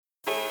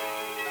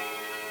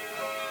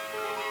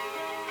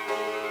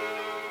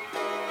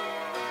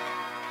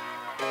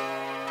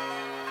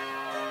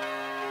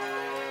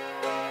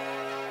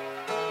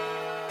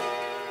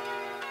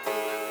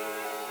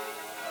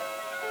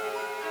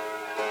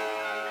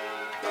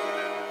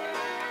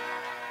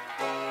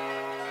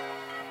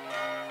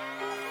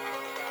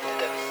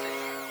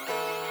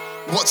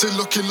What's it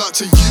looking like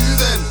to you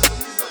then?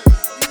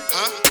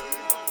 Huh?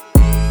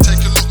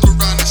 Take a look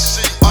around and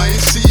see. I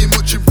ain't seeing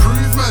much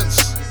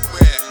improvements.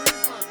 Where?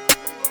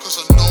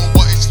 Cause I know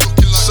what it's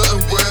looking like. Certain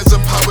words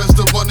and powers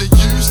that wanna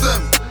use them.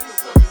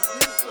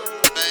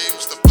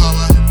 Names, the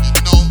power, you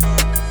know.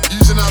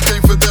 Using our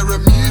pain for their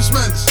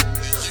amusement.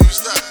 They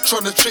use that.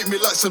 Trying to treat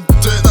me like some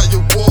dirt that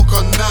you walk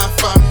on now,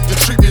 fam. You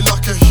treat me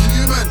like a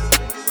human.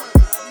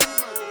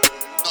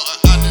 Not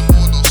an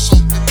animal, no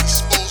something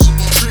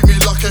disposable. Treat me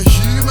like a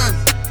human.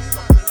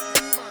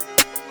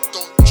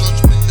 Don't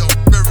judge me, I'm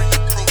very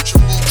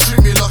approachable.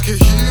 Treat me like a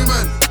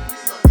human.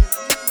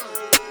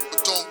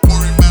 But don't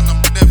worry, man,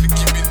 I'm never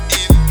giving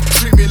in.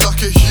 Treat me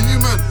like a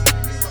human.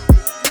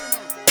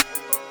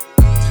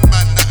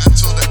 Demand that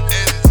until the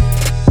end.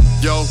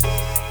 Yo,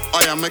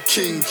 I am a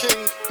king.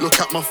 Look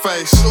at my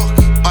face.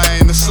 I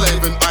ain't a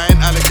slave and I ain't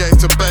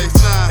alligator bait.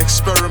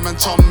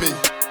 Experiment on me.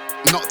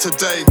 Not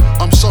today,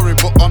 I'm sorry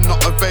but I'm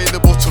not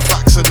available to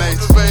vaccinate.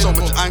 So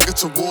much anger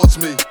towards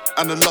me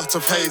and a lot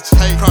of hate.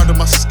 Proud of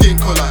my skin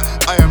colour,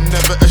 I am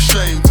never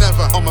ashamed.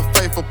 I'm a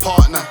faithful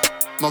partner,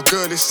 my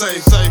girl is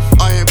safe.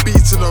 I ain't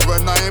beaten her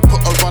and I ain't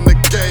put her on the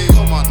game.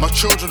 My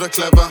children are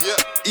clever,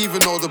 even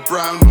though they're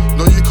brown.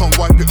 No, you can't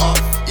wipe it off,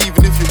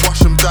 even if you wash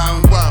them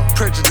down.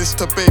 Prejudice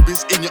to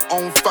babies in your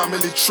own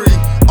family tree.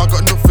 I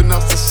got nothing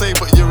else to say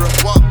but you're a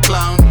what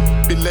clown.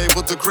 Been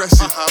labelled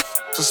aggressive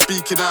for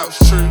speaking out.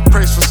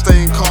 Praise for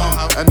staying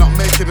calm and not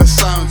making a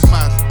sound.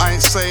 I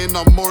ain't saying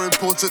I'm more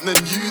important than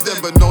you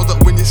then, but know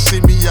that when you see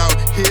me out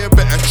here,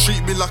 better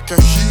treat me like a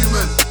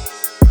human.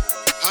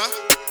 Huh?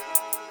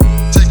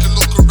 Take a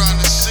look around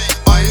and see.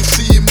 I ain't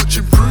seeing much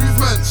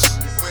improvements.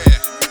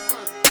 Where?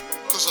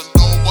 Cause I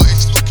know what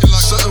it's looking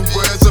like. Certain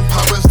words and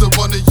powers that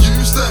wanna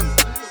use them.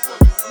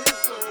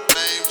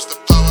 Names, the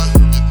power,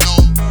 you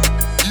know.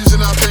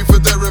 Using our pain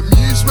for their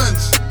amusement.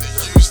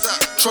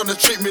 Trying to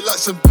treat me like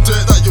some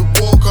dirt that you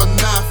walk on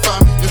now,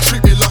 fam. You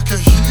treat me like a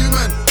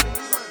human.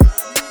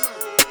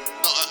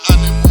 Not an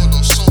animal, no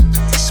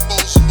something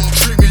disposable.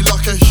 Treat me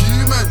like a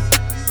human.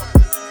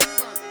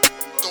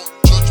 Don't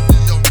judge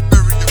me, I'm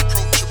very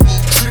approachable.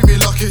 Treat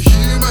me like a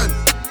human.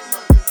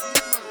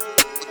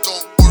 But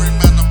don't worry,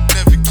 man, I'm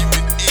never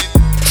giving in.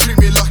 Treat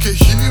me like a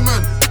human.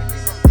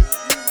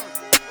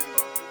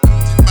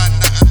 Demand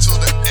that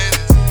until the end.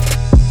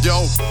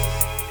 Yo,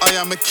 I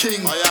am a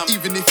king,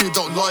 even if you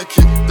don't like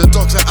it. The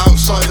dogs are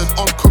outside and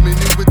I'm coming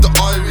in with the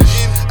Irish.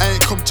 I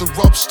ain't come to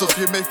rob stuff,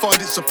 you may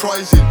find it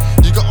surprising.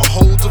 You got a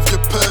hold of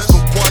your purse,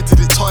 but why did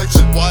it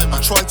tighten?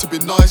 I tried to be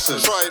nicer,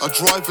 I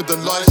drive with the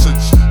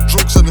license.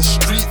 Drugs on the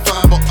street,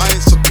 fam, but I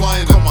ain't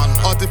supplying them.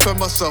 I defend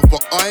myself,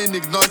 but I ain't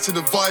igniting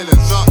the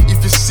violence.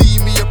 If you see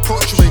me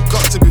approach, you ain't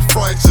got to be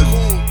frightened.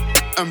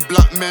 And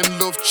black men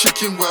love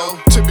chicken well.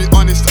 To be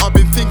honest, I've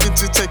been thinking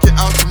to take it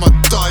out of my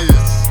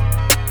diet.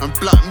 And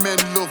black men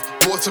love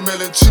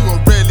watermelon too. I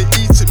rarely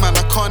eat it, man,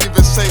 I can't even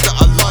say that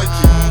I like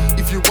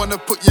it. If you wanna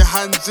put your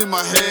hands in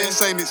my hair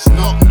saying it's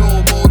not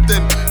normal,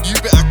 then you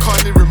better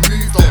kindly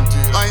remove them.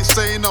 I ain't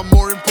saying I'm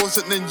more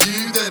important than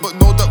you then, but